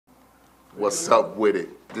What's up with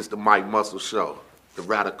it? This the Mike Muscle Show, the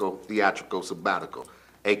Radical Theatrical Sabbatical,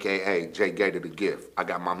 a.k.a. Jay Gator the Gift. I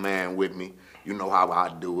got my man with me. You know how I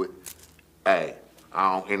do it. Hey,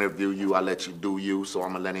 I don't interview you, I let you do you, so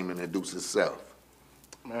I'm gonna let him introduce himself.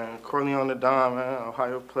 Man, Corleone the Don, man,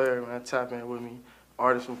 Ohio player, man, tap in with me.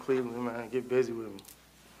 Artist from Cleveland, man, get busy with me.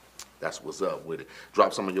 That's what's up with it.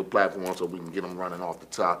 Drop some of your platforms so we can get them running off the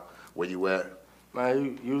top. Where you at?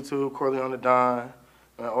 Man, YouTube, Corleone the Don.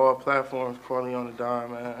 Man, all platforms, Corleone the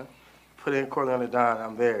Don, man. Put in Corleone the Don,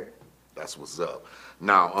 I'm there. That's what's up.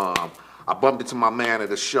 Now, I bumped into my man at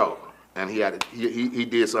the show, and he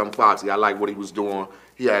did something foxy. I like what he was doing.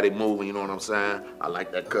 He had it moving, you know what I'm saying? I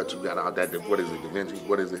like that cut you got out. That, what is it, Da Vinci?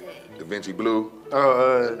 What is it? Da Vinci Blue?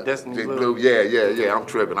 Oh, Destiny Blue. Yeah. I'm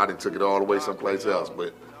tripping. I didn't took it all the way someplace else,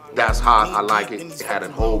 but that's hot. I like it. It had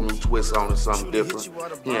a whole new twist on it, something different.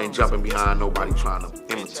 He ain't jumping behind nobody trying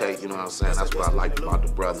to imitate, you know what I'm saying? That's what I like about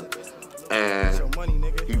the brother. And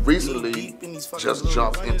he recently just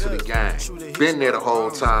jumped into the game. Been there the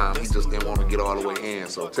whole time, he just didn't want to get all the way in.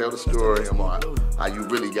 So tell the story about how you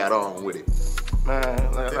really got on with it.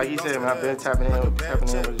 Man, like he said, man, I've been tapping in, but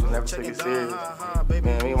just never took it serious.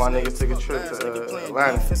 Man, me and my niggas took a trip to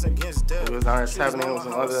Atlanta. We was down there tapping in with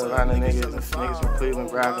some other Atlanta niggas from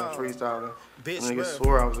Cleveland, rapping, freestyling. Niggas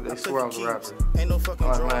swore I was a rapper.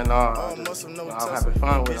 I'm like, man, nah, I'm having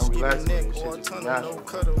fun with it, I'm relaxing with it, shit just natural. And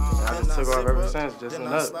I just took off ever since, just a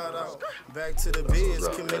nut.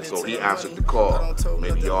 So he answered the call.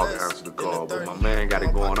 Maybe y'all can answer the call, but my man got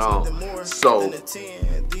it going on. So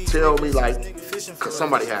tell me, like, cause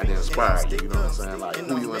somebody had to inspire you, you know what I'm saying? Like,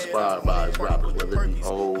 who you inspired by as rappers, whether it be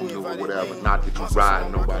old, new, or whatever. Not that you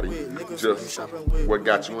ride nobody, just what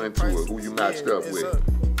got you into it, who you matched up with.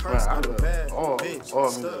 Man, I love all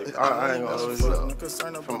music. I ain't gonna hold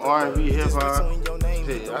you. From R&B, hip hop,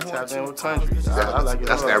 shit, I tapped in with country. I like it.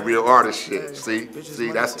 That's that real artist shit. See,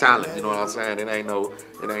 that's talent. You know what I'm saying? It ain't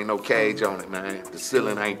no cage on it, man. The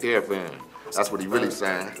ceiling ain't there for him. That's what he really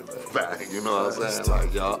saying. You know what I'm saying?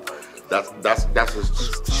 Like, y'all, that's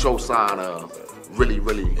a show sign of really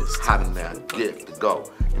having that gift to go.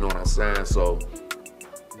 You know what I'm saying? So,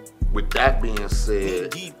 with that being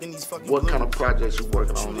said, what kind of projects you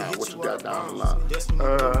working on now? What you got down the line?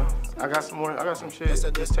 I got some shit.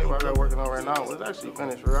 This tape I got working on right now was actually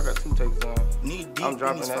finished. I got 2 tapes done. I'm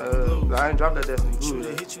dropping that. I ain't dropped that Destiny Blue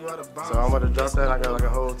yet. So I'm about to drop that. I got like a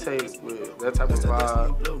whole tape with that type of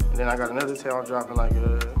vibe. And then I got another tape I'm dropping like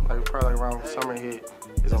probably around summer hit.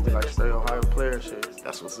 It's gonna be like straight Ohio player shit.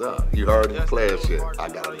 That's what's up. You heard the player shit. I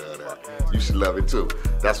gotta love that. You should love it too.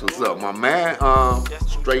 That's what's up. My man,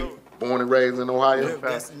 straight born and raised in Ohio?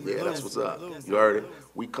 Yeah, that's what's up. You heard it?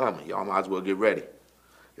 We coming. Y'all might as well get ready.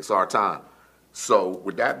 It's our time. So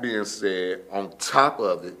with that being said, on top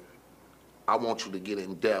of it, I want you to get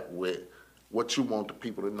in depth with what you want the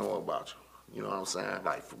people to know about you. You know what I'm saying?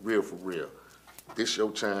 Like, for real. This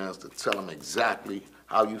your chance to tell them exactly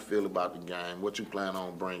how you feel about the game, what you plan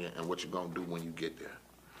on bringing, and what you gonna do when you get there.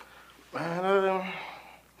 Man,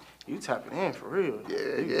 you tapping in for real.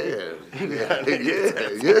 Yeah,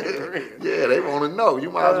 they want to know. You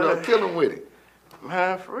might as well kill them with it.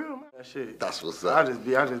 Man, for real, man. That shit. That's what's up. I just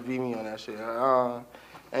be me on that shit.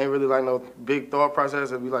 Ain't really like no big thought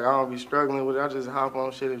process. It'd be like I don't be struggling with it. I just hop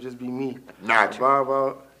on shit and just be me. Natural. Vibe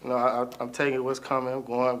out. You know, I'm taking what's coming. I'm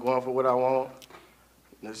going for what I want.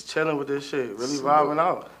 Just chilling with this shit. Really vibing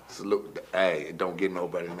out. Salute. Hey, it don't get no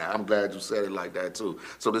better than that. I'm glad you said it like that too.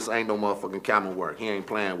 So this ain't no motherfucking camera work. He ain't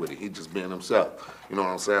playing with it. He just being himself. You know what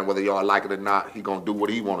I'm saying? Whether y'all like it or not, he gonna do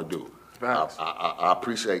what he wanna do. I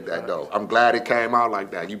appreciate that though. I'm glad it came out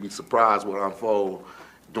like that. You'd be surprised what unfold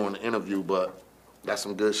during the interview, but that's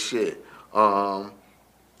some good shit.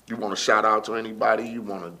 You wanna shout out to anybody? You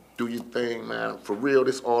wanna do your thing, man? For real,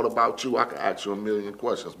 this all about you. I can ask you a million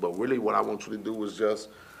questions, but really what I want you to do is just,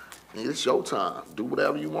 it's your time. Do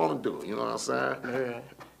whatever you want to do. You know what I'm saying?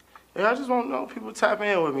 Yeah, I just want to know people tap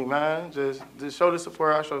in with me, man. Just show the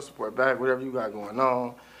support. I show support back. Whatever you got going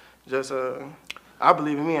on. Just I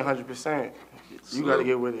believe in me 100%. You got to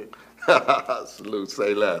get with it. Salute.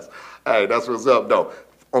 Say less. Hey, that's what's up though.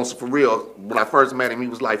 For real, when I first met him, he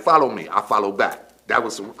was like, "Follow me." I follow back. That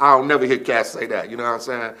was I don't never hear cats say that. You know what I'm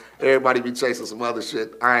saying? Everybody be chasing some other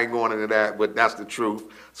shit. I ain't going into that, but that's the truth.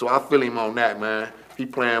 So I feel him on that, man. He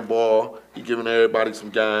playing ball. He giving everybody some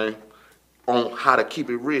game on how to keep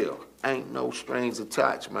it real. Ain't no strings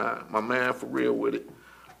attached, man. My man for real with it.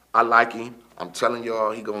 I like him. I'm telling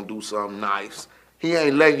y'all he gonna do something nice. He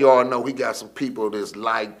ain't letting y'all know he got some people that's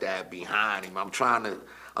like that behind him. I'm trying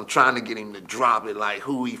I'm trying to get him to drop it, like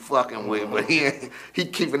who he fucking with, but he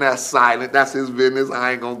keeping that silent. That's his business.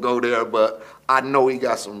 I ain't gonna go there, but I know he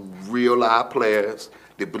got some real live players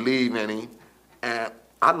that believe in him, and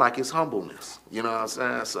I like his humbleness. You know what I'm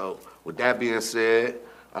saying? So with that being said,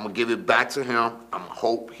 I'm gonna give it back to him. I'm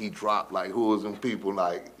hope he drop like who is them people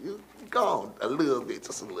like go a little bit,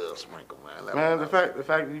 just a little sprinkle, man. Man, the fact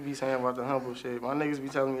that you be saying about the humble shit, my niggas be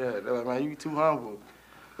telling me that. They're like, man, you too humble.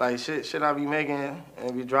 Like shit I be making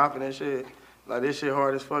and be dropping and shit. Like this shit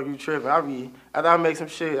hard as fuck, you tripping. After I make some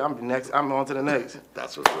shit, I'm on to the next.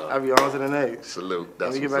 That's what's up. I be on to the next. Salute.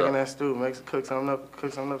 That's what's up. Get back in that stew, cook something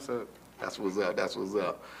up, so. That's what's up. That's what's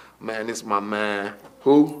up. Man, this my man.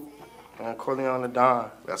 Who? Corleone the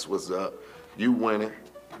Don. That's what's up. You winning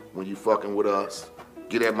when you fucking with us.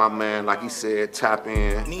 Get at my man, like he said, tap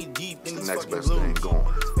in. It's the next best thing going.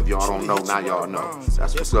 If y'all don't know, now y'all know.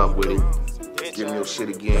 That's what's up with it. Give me your shit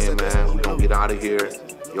again, man. We gonna get out of here.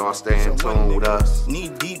 Y'all stay in tune with us. Hey,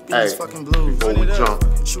 before we jump,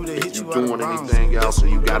 if you doing anything else or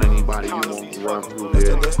you got anybody you want to run through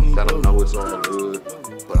there, let them know it's all good.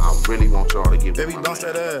 But I really want y'all to give me bounce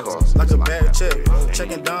that ass like a bad check.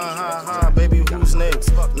 Checking down, baby, who's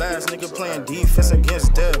next? Last nigga playing defense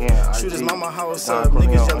against death. Shoot his mama house up,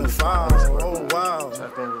 niggas yelling files. Oh wow,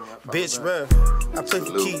 bitch ref. I play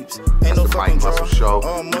for keeps, ain't no fucking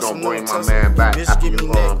draw. We gon' bring my man back after you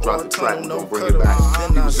drop the track. We gon' bring it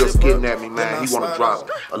back. He was just getting at me, man. He wanna drop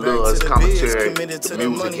a little his commentary, the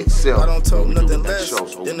music itself. When we do the next show,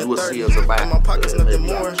 so you will see us about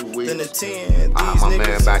maybe about 2 weeks. My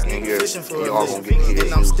man back in here, y'all gonna get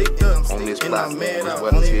his music on this platform.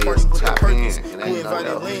 What it is, tap in. It ain't nothing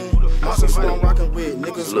else.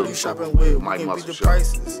 Salute. Mike Muscle Show.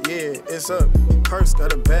 Yeah, it's up. Curse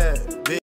got a bad bitch.